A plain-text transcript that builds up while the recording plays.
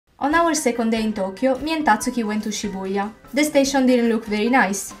On our second day in Tokyo, me and Tatsuki went to Shibuya. The station didn't look very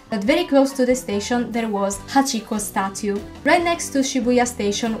nice, but very close to the station there was Hachiko's statue. Right next to Shibuya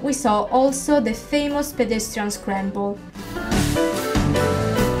station we saw also the famous Pedestrian Scramble.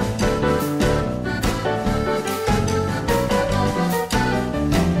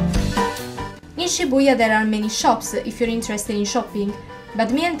 In Shibuya there are many shops if you're interested in shopping,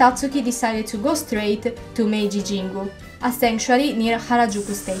 but me and Tatsuki decided to go straight to Meiji Jingu, a sanctuary near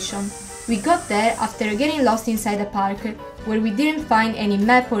Harajuku station. We got there after getting lost inside the park, where we didn't find any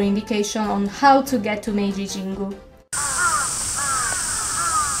map or indication on how to get to Meiji Jingu.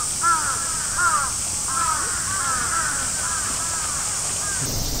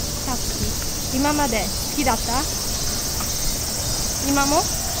 Tatsuki, 今まで好きだった？今も？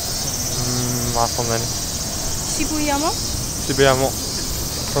まあそんなに。渋谷も？渋谷も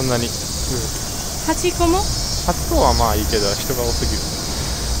そんなに。ハチコも？ハチ公はまあいいけど人が多すぎる。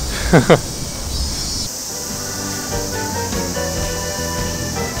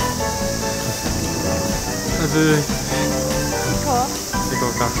ずい。行こ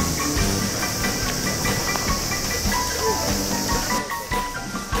うか。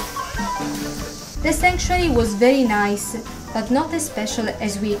The sanctuary was very nice, but not as special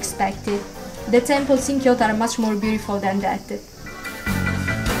as we expected. The temples in Kyoto are much more beautiful than that.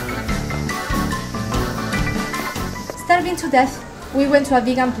 Starving to death, we went to a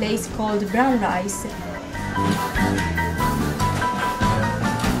vegan place called Brown Rice.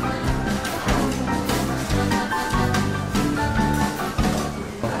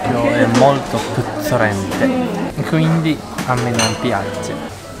 È molto puzzolente, quindi a me non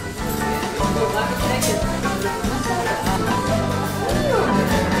piace.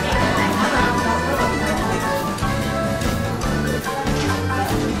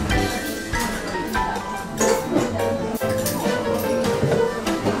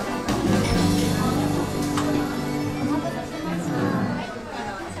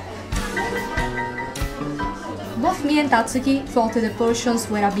 Both me and Tatsuki thought the portions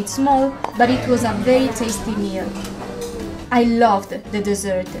were a bit small, but it was a very tasty meal. I loved the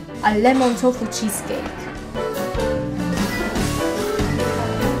dessert, a lemon tofu cheesecake.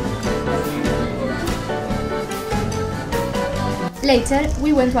 Later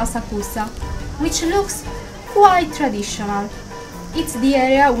we went to Asakusa, which looks quite traditional. It's the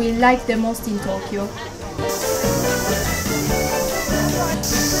area we like the most in Tokyo.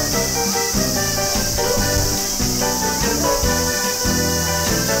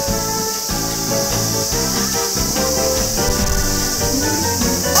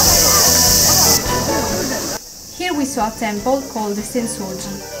 Here we saw a temple called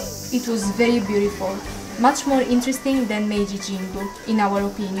Sensoji. It was very beautiful, much more interesting than Meiji Jingu, in our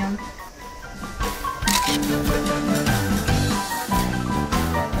opinion.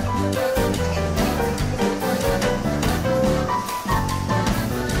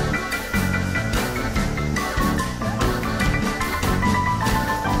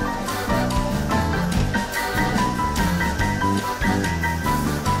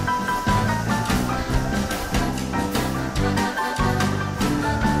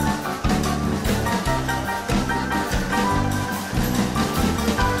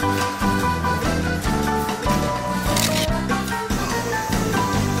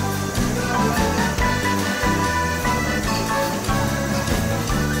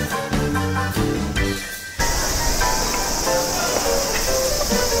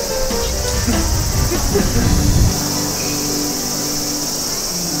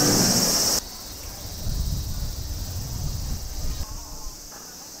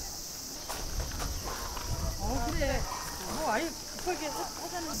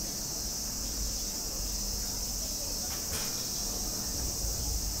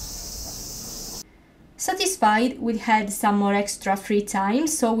 Satisfied, we had some more extra free time,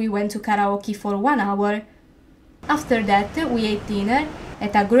 so we went to karaoke for 1 hour. After that, we ate dinner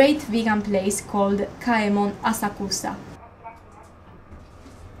at a great vegan place called Kaemon Asakusa.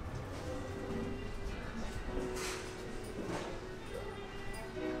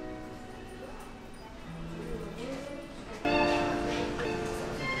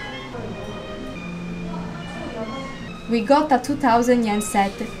 We got a 2,000 yen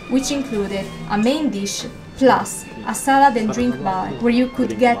set, which included a main dish plus a salad and drink bar, where you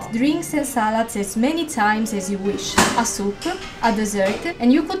could get drinks and salads as many times as you wish, a soup, a dessert,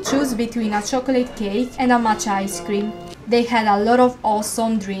 and you could choose between a chocolate cake and a matcha ice cream. They had a lot of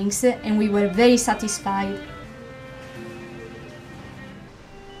awesome drinks and we were very satisfied.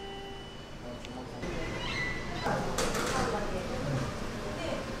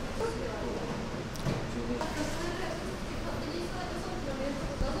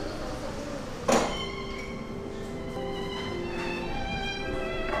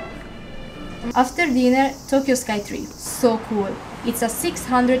 After dinner, Tokyo Sky Tree. So cool. It's a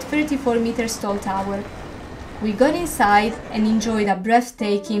 634 meters tall tower. We got inside and enjoyed a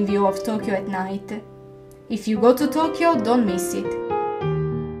breathtaking view of Tokyo at night. If you go to Tokyo, don't miss it.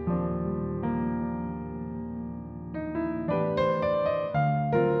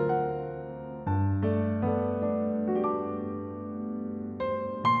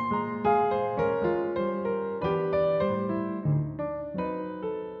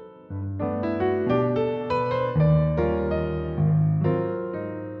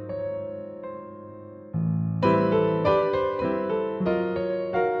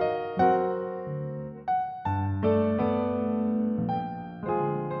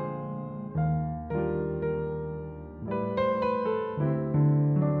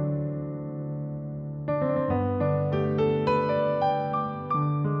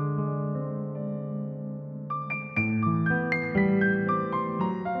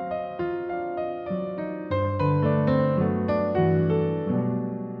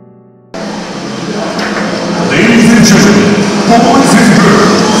 Ladies and gentlemen, boys and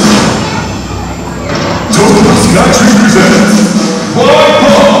girls, Tokyo Sky Tree presents Live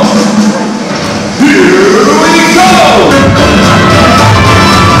Pop! Here we go!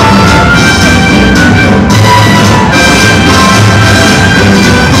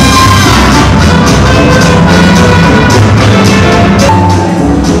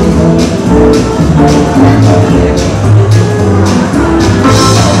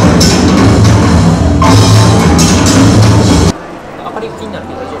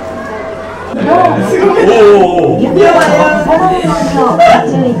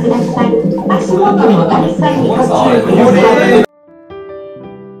 足元の段差にご注意ください。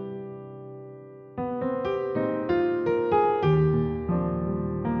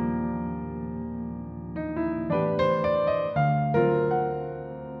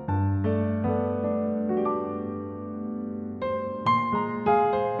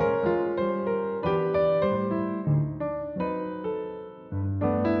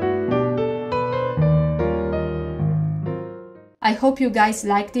I hope you guys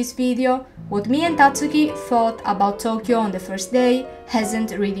liked this video. What me and Tatsuki thought about Tokyo on the first day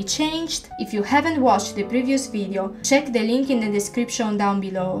hasn't really changed. If you haven't watched the previous video, check the link in the description down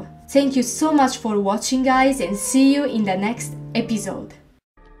below. Thank you so much for watching, guys, and see you in the next episode.